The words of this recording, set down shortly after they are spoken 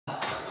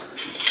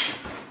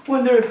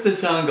Wonder if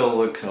this angle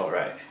looks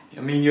alright.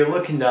 I mean, you're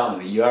looking down at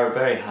me, you are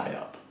very high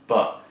up,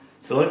 but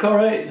does it look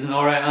alright? Is it an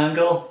alright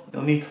angle?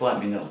 You'll need to let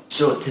me know.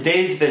 So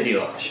today's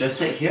video, should I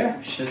sit here?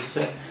 Should I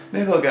sit?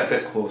 Maybe I'll get a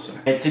bit closer.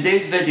 In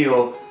today's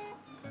video,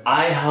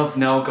 I have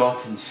now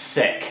gotten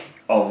sick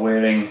of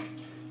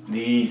wearing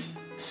these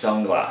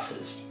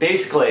sunglasses.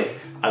 Basically,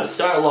 at the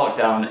start of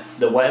lockdown,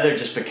 the weather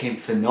just became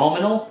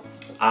phenomenal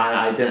and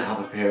I didn't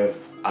have a pair of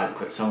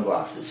adequate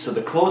sunglasses. So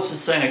the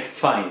closest thing I could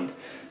find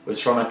was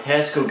from a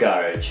Tesco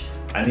garage,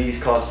 and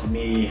these costed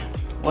me,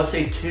 let's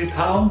say £2,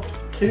 £2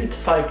 to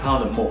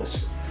 £5 at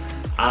most.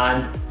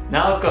 And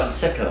now I've gotten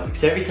sick of them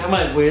because every time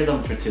I wear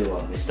them for too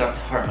long, they start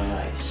to hurt my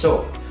eyes.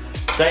 So,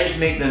 decided to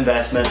make the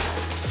investment,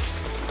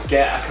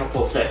 get a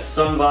couple sets of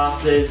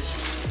sunglasses,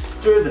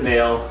 through the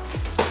mail.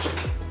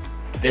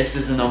 This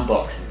is an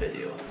unboxing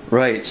video.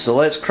 Right, so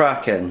let's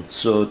crack in.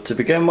 So to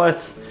begin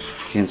with,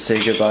 you can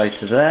say goodbye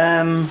to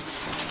them.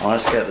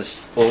 Let's get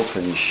this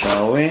open,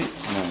 shall we?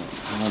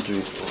 How do we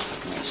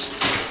open this?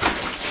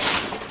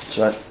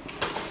 So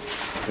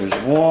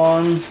there's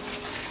one,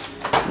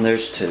 and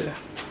there's two.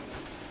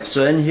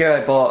 So in here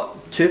I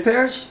bought two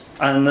pairs,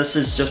 and this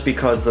is just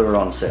because they were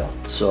on sale.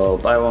 So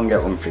buy one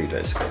get one free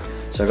basically.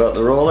 So I got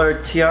the Roller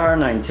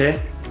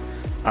TR90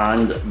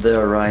 and the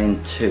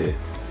Orion 2.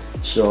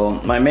 So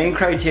my main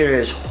criteria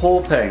is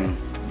hoping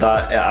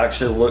that it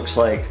actually looks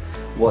like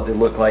what they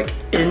look like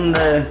in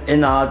the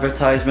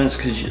advertisements,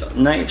 because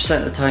 90%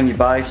 of the time you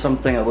buy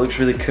something that looks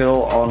really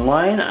cool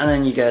online and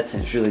then you get it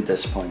and it's really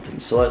disappointing.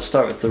 So let's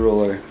start with the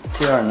Roller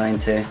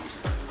TR90,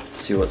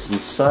 see what's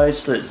inside.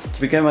 So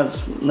to begin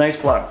with, nice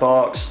black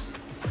box,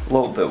 a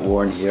little bit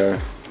worn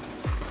here.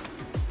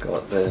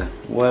 Got the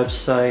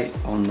website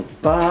on the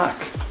back.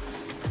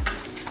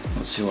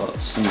 Let's see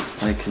what's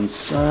like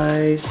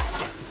inside.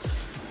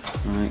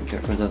 Right,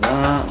 get rid of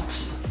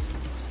that.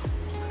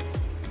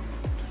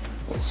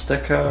 Little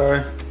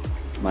sticker,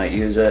 might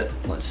use it.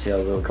 Let's see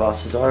how the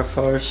glasses are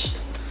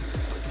first.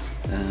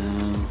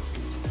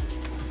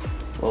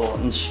 Little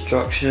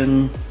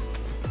instruction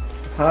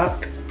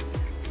pack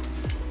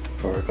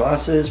for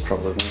glasses,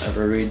 probably won't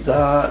ever read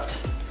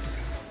that.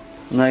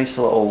 Nice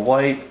little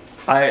wipe.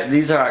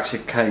 These are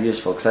actually kind of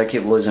useful because I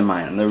keep losing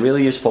mine, and they're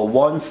really useful.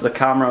 One, for the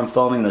camera I'm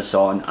filming this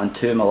on, and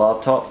two, my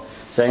laptop.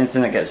 So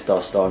anything that gets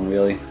dust on,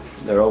 really,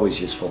 they're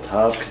always useful to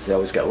have because they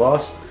always get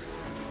lost.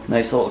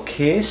 Nice little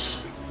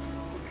case.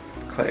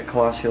 Quite a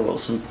classy little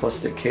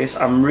simplistic case.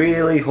 I'm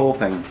really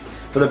hoping,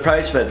 for the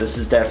price of it, this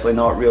is definitely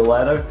not real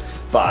leather,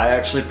 but I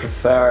actually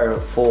prefer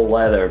full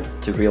leather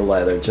to real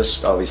leather,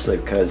 just obviously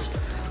because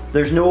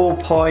there's no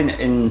point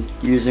in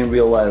using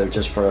real leather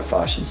just for a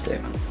fashion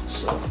statement.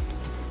 So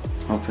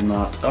open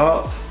that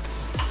up,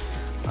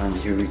 and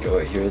here we go.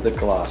 Here are the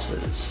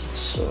glasses.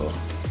 So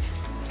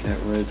get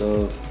rid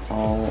of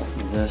all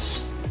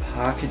this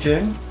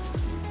packaging,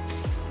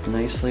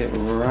 nicely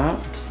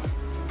wrapped.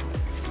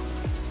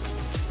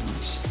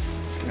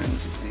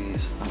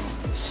 These on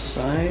the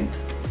side,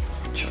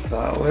 chuck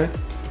that away.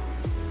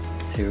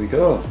 Here we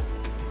go.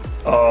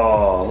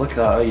 Oh, look at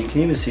that. Oh, you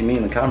can even see me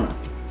in the camera.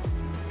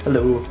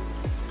 Hello.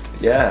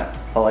 Yeah,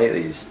 I like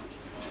these.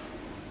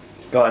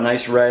 Got a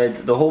nice red.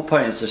 The whole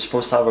point is they're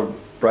supposed to have a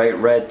bright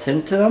red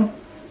tint to them.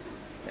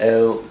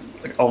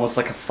 Almost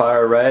like a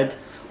fire red.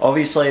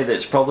 Obviously,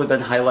 it's probably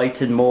been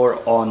highlighted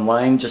more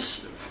online,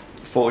 just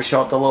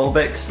photoshopped a little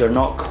bit because they're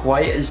not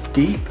quite as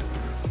deep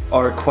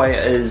or quite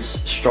as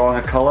strong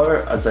a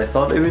colour as I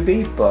thought they would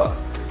be, but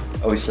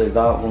obviously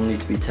that will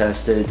need to be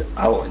tested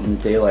out in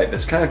the daylight. But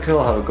it's kind of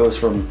cool how it goes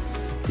from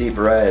deep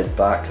red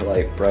back to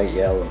like bright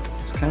yellow.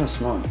 It's kind of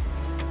smart.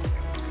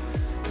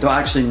 I don't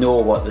actually know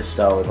what this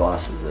style of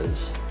glasses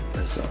is.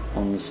 Is it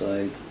on the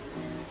side?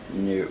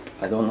 Nope.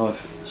 I don't know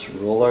if it's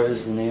Roller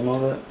is the name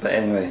of it, but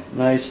anyway,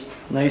 nice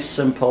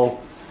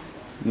simple,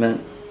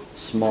 mint,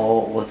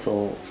 small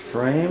little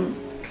frame.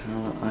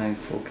 Can I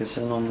focus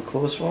in on the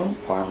close one?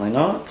 Apparently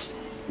not.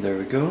 There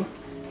we go.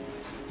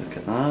 Look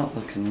at that,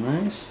 looking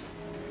nice.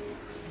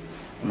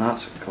 And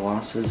that's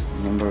glasses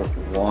number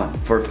 1.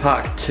 For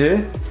pack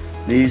 2,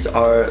 these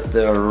are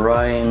the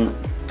Orion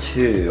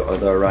 2 or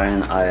the Orion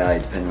II,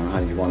 depending on how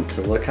you want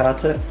to look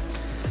at it.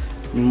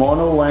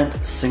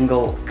 Mono-length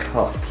single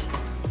cut.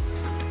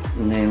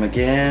 Name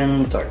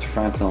again,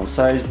 D.Franklin on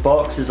size.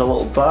 Box is a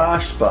little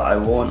bashed, but I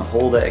won't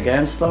hold it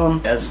against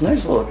them. It's a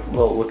nice little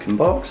looking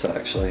box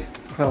actually.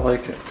 Quite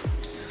like it.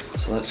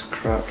 So let's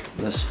crack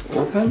this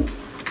open.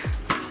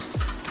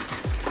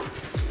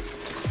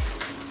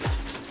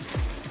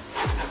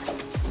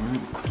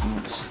 Right,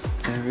 that's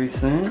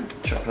everything.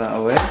 Chuck that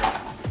away.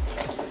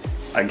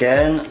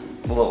 Again,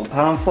 a little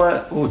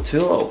pamphlet. Oh, 2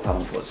 little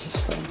pamphlets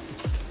this time.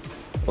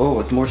 Oh,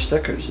 with more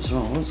stickers as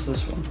well. What's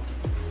this one?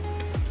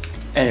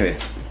 Anyway,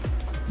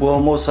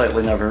 we'll most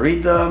likely never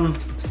read them.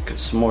 Let's get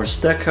some more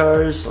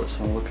stickers. Let's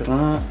have a look at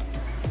that.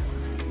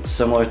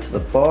 Similar to the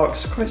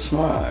box, quite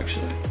smart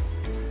actually.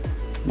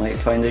 Might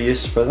find a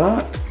use for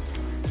that.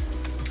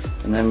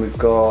 And then we've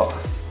got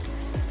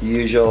the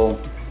usual,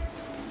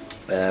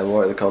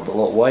 what are they called, the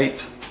little wipe.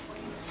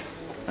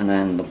 And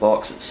then the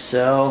box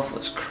itself,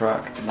 let's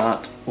crack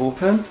that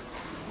open.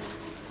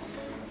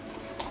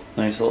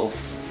 Nice little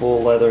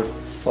full leather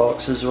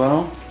box as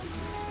well.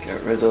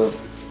 Get rid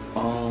of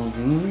all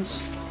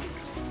these.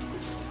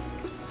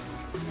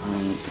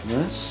 And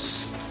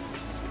this.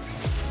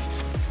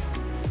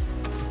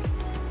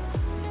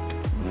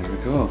 There we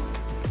go.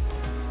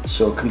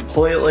 So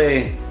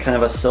completely kind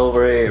of a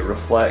silvery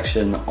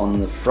reflection on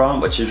the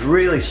front, which is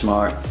really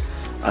smart.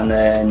 And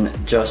then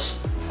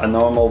just a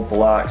normal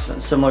black,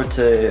 similar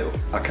to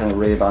a kind of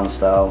Ray-Ban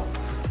style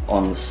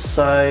on the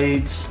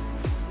sides.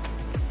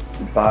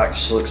 Back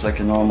just looks like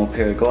a normal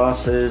pair of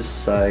glasses.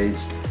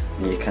 Sides,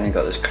 and you kind of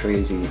got this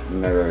crazy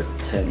mirror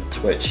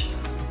tint, which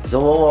is a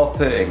little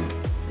off-putting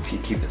if you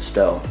keep it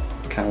still.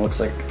 It kind of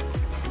looks like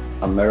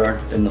a mirror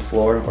in the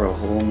floor or a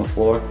hole in the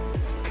floor.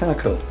 Kind of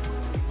cool.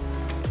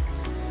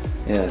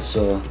 Yeah,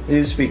 so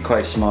these would be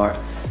quite smart.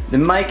 They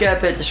might get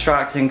a bit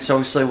distracting because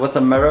obviously with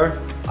a mirror,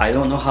 I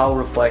don't know how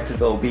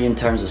reflective it will be in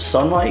terms of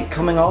sunlight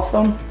coming off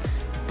them,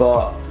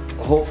 but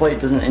hopefully it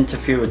doesn't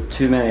interfere with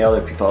too many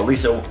other people. At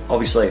least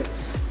obviously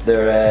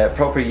they're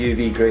proper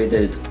UV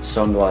graded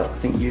sunglasses. I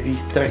think UV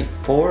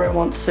 34 I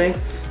want to say.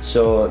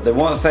 So they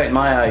won't affect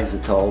my eyes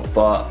at all,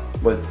 but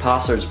with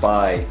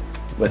passers-by,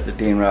 with it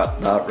being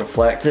that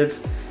reflective,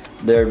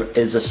 there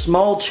is a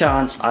small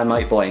chance I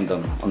might blind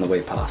them on the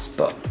way past,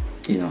 but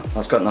you know,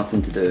 that's got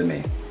nothing to do with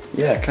me.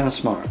 Yeah, kind of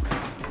smart.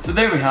 So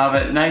there we have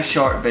it, nice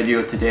short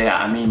video today.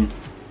 I mean,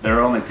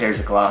 they're only pairs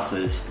of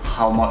glasses.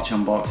 How much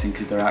unboxing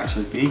could there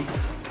actually be?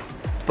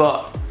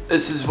 But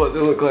this is what they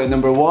look like.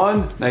 Number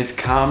one, nice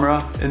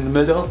camera in the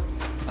middle.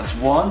 That's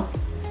one.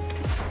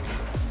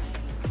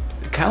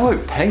 They kind of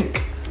look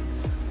pink.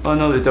 Oh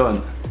no, they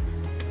don't.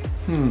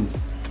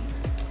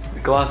 The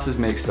glasses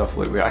make stuff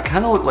look weird. I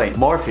kind of look like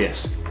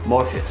Morpheus.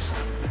 Morpheus.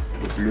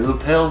 The blue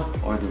pill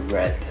or the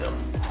red pill?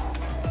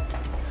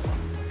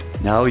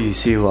 Now you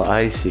see what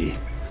I see.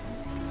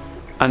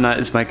 And that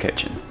is my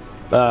kitchen.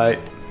 Bye.